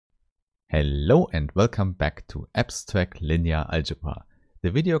Hello and welcome back to Abstract Linear Algebra,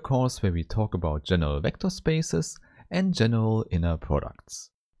 the video course where we talk about general vector spaces and general inner products.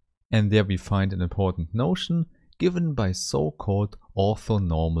 And there we find an important notion given by so-called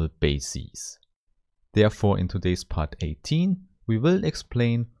orthonormal bases. Therefore, in today's part 18, we will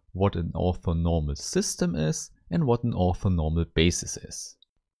explain what an orthonormal system is and what an orthonormal basis is.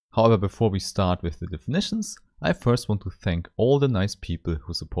 However, before we start with the definitions, I first want to thank all the nice people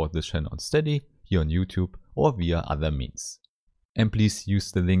who support this channel on Steady, here on YouTube or via other means. And please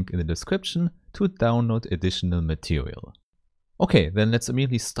use the link in the description to download additional material. Okay, then let's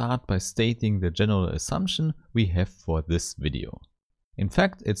immediately start by stating the general assumption we have for this video. In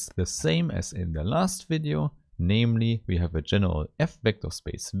fact, it's the same as in the last video, namely we have a general F vector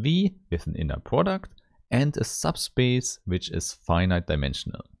space V with an inner product and a subspace which is finite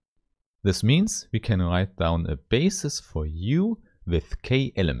dimensional. This means we can write down a basis for U with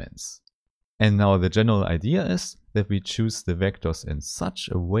k elements. And now the general idea is that we choose the vectors in such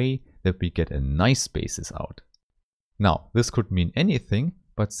a way that we get a nice basis out. Now, this could mean anything,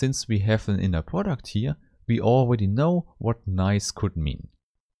 but since we have an inner product here, we already know what nice could mean.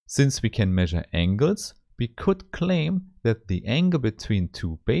 Since we can measure angles, we could claim that the angle between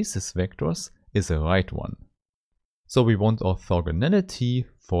two basis vectors is a right one. So we want orthogonality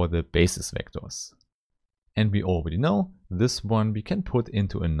for the basis vectors. And we already know this one we can put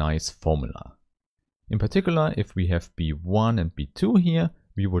into a nice formula. In particular, if we have B1 and B2 here,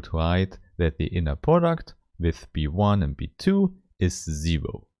 we would write that the inner product with B1 and B2 is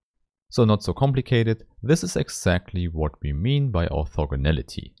 0. So not so complicated, this is exactly what we mean by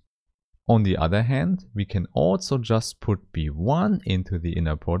orthogonality. On the other hand, we can also just put B1 into the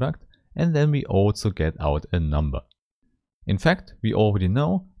inner product and then we also get out a number. In fact, we already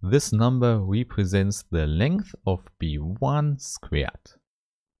know this number represents the length of B1 squared.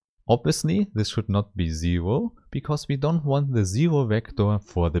 Obviously, this should not be 0 because we don't want the 0 vector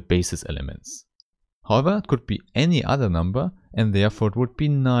for the basis elements. However, it could be any other number and therefore it would be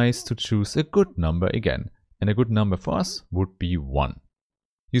nice to choose a good number again. And a good number for us would be 1.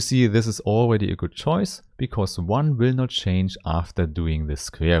 You see, this is already a good choice because 1 will not change after doing the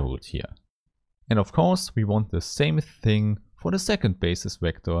square root here. And of course, we want the same thing for the second basis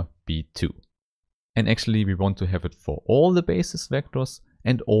vector B2. And actually, we want to have it for all the basis vectors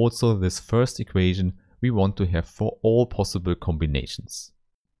and also this first equation we want to have for all possible combinations.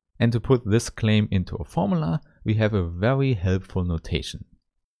 And to put this claim into a formula, we have a very helpful notation.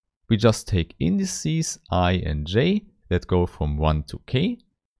 We just take indices I and j that go from 1 to k,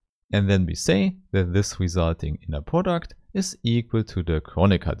 and then we say that this resulting inner product is equal to the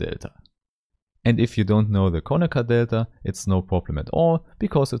Kronecker delta. And if you don't know the Kronecker delta, it's no problem at all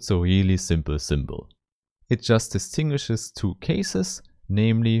because it's a really simple symbol. It just distinguishes two cases,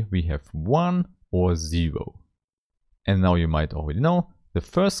 namely we have 1 or 0. And now you might already know, the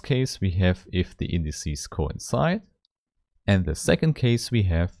first case we have if the indices coincide, and the second case we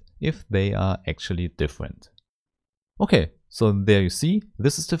have if they are actually different. Okay, so there you see,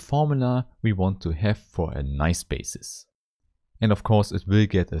 this is the formula we want to have for a nice basis. And of course it will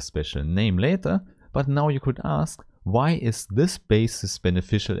get a special name later, but now you could ask, why is this basis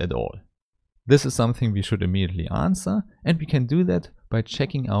beneficial at all? This is something we should immediately answer, and we can do that by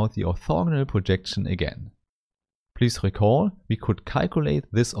checking out the orthogonal projection again. Please recall, we could calculate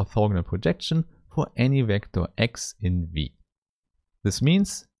this orthogonal projection for any vector x in V. This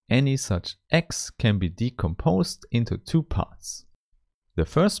means any such x can be decomposed into two parts. The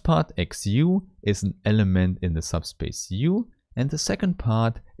first part xu is an element in the subspace U, and the second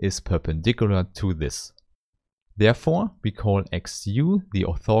part is perpendicular to this. Therefore, we call xu the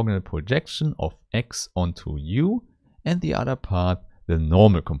orthogonal projection of x onto u, and the other part the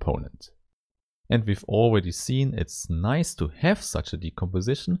normal component. And we've already seen it's nice to have such a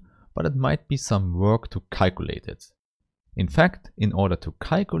decomposition, but it might be some work to calculate it. In fact, in order to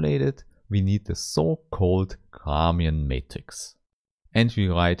calculate it, we need the so-called Gramian matrix. And we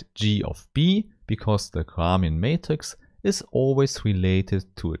write G of B because the Gramian matrix is always related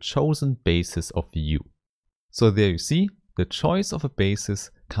to a chosen basis of U. So there you see, the choice of a basis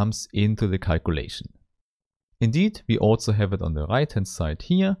comes into the calculation. Indeed, we also have it on the right hand side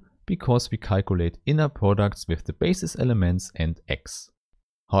here, because we calculate inner products with the basis elements and x.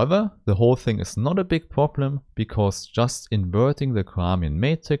 However, the whole thing is not a big problem because just inverting the Gramian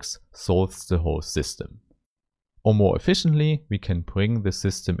matrix solves the whole system. Or more efficiently, we can bring the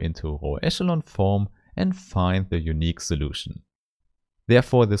system into row echelon form and find the unique solution.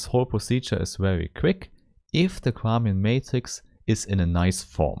 Therefore, this whole procedure is very quick if the Gramian matrix is in a nice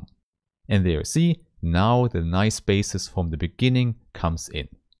form. And there you see, now the nice basis from the beginning comes in.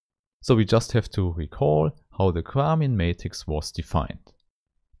 So we just have to recall how the Gramian matrix was defined.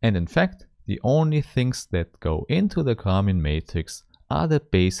 And in fact, the only things that go into the Gramian matrix are the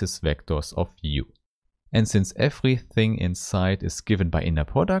basis vectors of U. And since everything inside is given by inner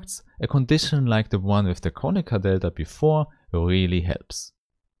products, a condition like the one with the Kronecker delta before really helps.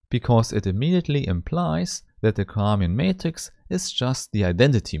 Because it immediately implies that the Gramian matrix is just the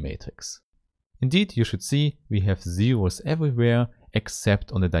identity matrix. Indeed, you should see we have zeros everywhere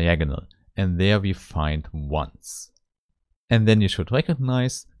except on the diagonal, and there we find ones. And then you should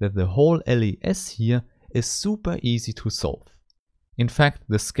recognize that the whole LES here is super easy to solve. In fact,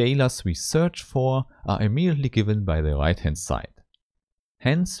 the scalars we search for are immediately given by the right-hand side.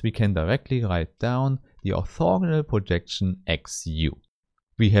 Hence, we can directly write down the orthogonal projection XU.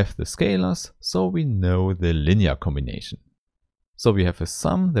 We have the scalars, so we know the linear combination. So we have a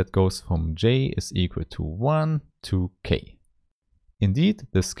sum that goes from j is equal to 1 to k. Indeed,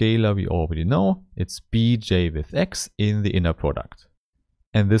 the scalar we already know, it's bj with x in the inner product.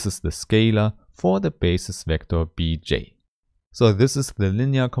 And this is the scalar for the basis vector bj. So this is the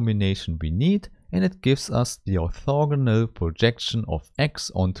linear combination we need, and it gives us the orthogonal projection of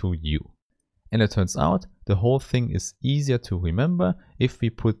x onto u. And it turns out the whole thing is easier to remember if we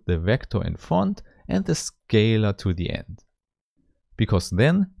put the vector in front and the scalar to the end. Because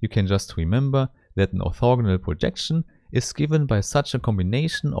then you can just remember that an orthogonal projection is given by such a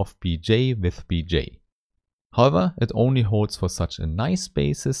combination of bj with bj. However, it only holds for such a nice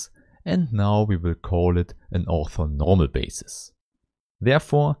basis, and now we will call it an orthonormal basis.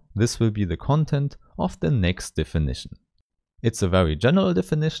 Therefore, this will be the content of the next definition. It's a very general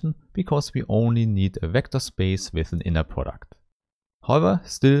definition because we only need a vector space with an inner product. However,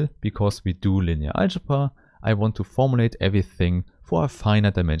 still, because we do linear algebra, I want to formulate everything for a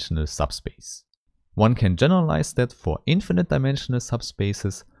finite dimensional subspace. One can generalize that for infinite dimensional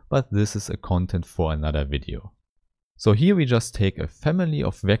subspaces, but this is a content for another video. So here we just take a family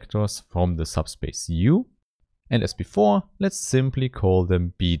of vectors from the subspace U, and as before, let's simply call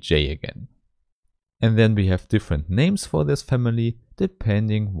them bj again. And then we have different names for this family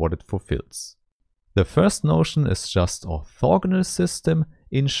depending what it fulfills. The first notion is just orthogonal system,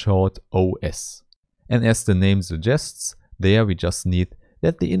 in short OS. And as the name suggests, there we just need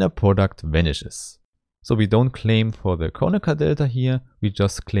that the inner product vanishes. So we don't claim for the Kronecker delta here, we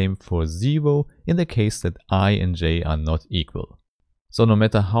just claim for 0 in the case that I and j are not equal. So no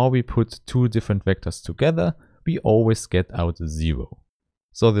matter how we put two different vectors together, we always get out 0.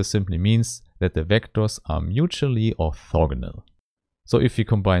 So this simply means that the vectors are mutually orthogonal. So if we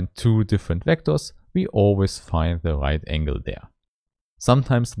combine two different vectors, we always find the right angle there.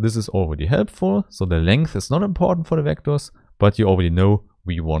 Sometimes this is already helpful, so the length is not important for the vectors, but you already know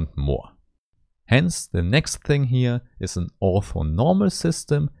we want more. Hence, the next thing here is an orthonormal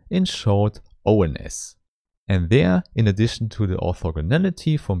system, in short ONS. And there, in addition to the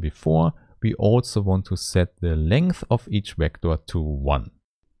orthogonality from before, we also want to set the length of each vector to 1.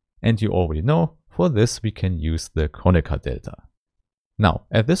 And you already know, for this we can use the Kronecker delta. Now,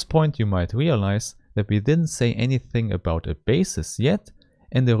 at this point you might realize that we didn't say anything about a basis yet,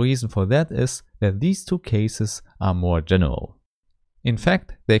 and the reason for that is that these two cases are more general. In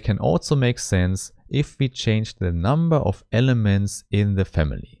fact, they can also make sense if we change the number of elements in the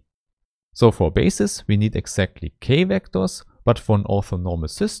family. So for basis we need exactly k vectors, but for an orthonormal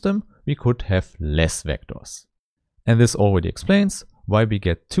system we could have less vectors. And this already explains why we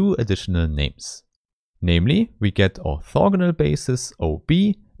get two additional names. Namely, we get orthogonal basis OB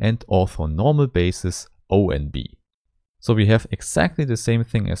and orthonormal basis ONB. So we have exactly the same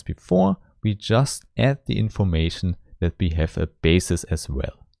thing as before, we just add the information that we have a basis as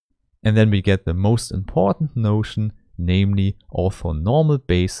well. And then we get the most important notion, namely orthonormal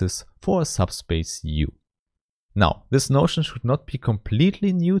basis for a subspace U. Now, this notion should not be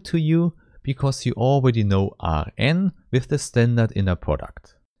completely new to you, because you already know Rn with the standard inner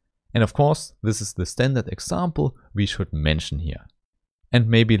product. And of course, this is the standard example we should mention here. And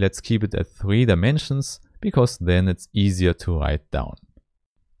maybe let's keep it at 3 dimensions, because then it's easier to write down.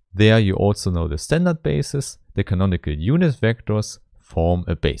 There you also know the standard basis, the canonical unit vectors form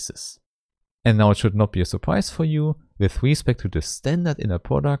a basis. And now it should not be a surprise for you, with respect to the standard inner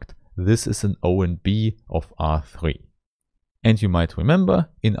product, this is an ONB of R3. And you might remember,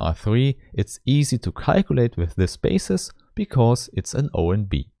 in R3 it's easy to calculate with this basis because it's an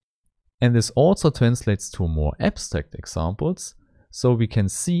ONB. And this also translates to more abstract examples, so we can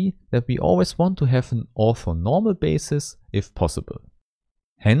see that we always want to have an orthonormal basis if possible.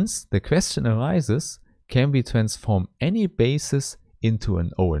 Hence, the question arises, can we transform any basis into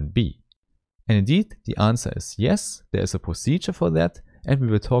an ONB? And indeed, the answer is yes, there is a procedure for that, and we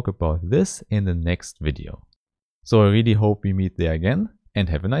will talk about this in the next video. So I really hope we meet there again, and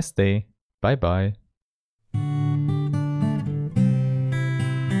have a nice day. Bye bye.